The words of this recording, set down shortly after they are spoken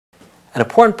An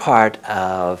important part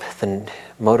of the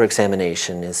motor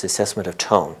examination is the assessment of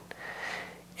tone.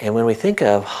 And when we think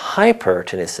of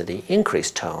hypertonicity,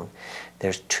 increased tone,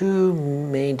 there's two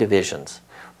main divisions,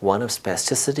 one of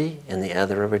spasticity and the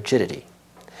other of rigidity.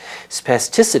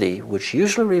 Spasticity, which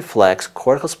usually reflects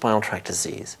cortical spinal tract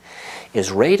disease,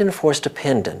 is rate and force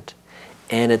dependent,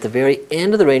 and at the very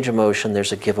end of the range of motion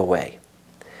there's a giveaway.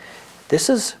 This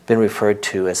has been referred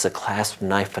to as the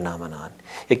clasp-knife phenomenon.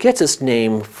 It gets its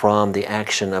name from the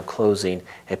action of closing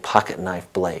a pocket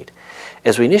knife blade.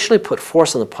 As we initially put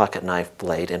force on the pocket knife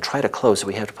blade and try to close it,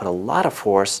 we have to put a lot of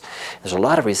force. There's a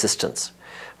lot of resistance,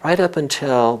 right up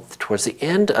until towards the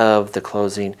end of the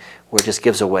closing where it just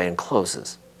gives away and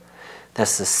closes.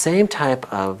 That's the same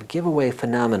type of giveaway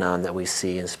phenomenon that we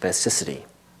see in spasticity.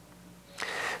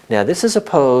 Now this is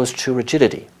opposed to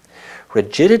rigidity.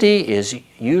 Rigidity is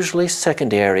usually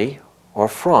secondary or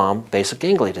from basal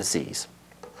ganglia disease.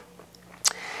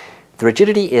 The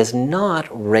rigidity is not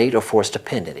rate or force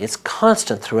dependent. It's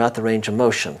constant throughout the range of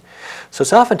motion. So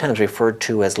it's oftentimes referred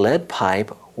to as lead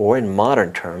pipe, or in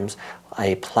modern terms,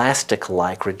 a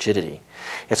plastic-like rigidity.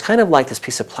 It's kind of like this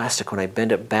piece of plastic when I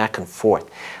bend it back and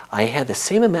forth. I have the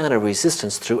same amount of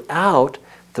resistance throughout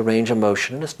the range of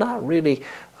motion, and it's not really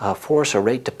force or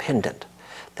rate dependent.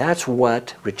 That's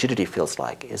what rigidity feels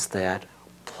like, is that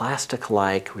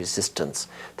plastic-like resistance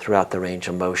throughout the range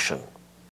of motion.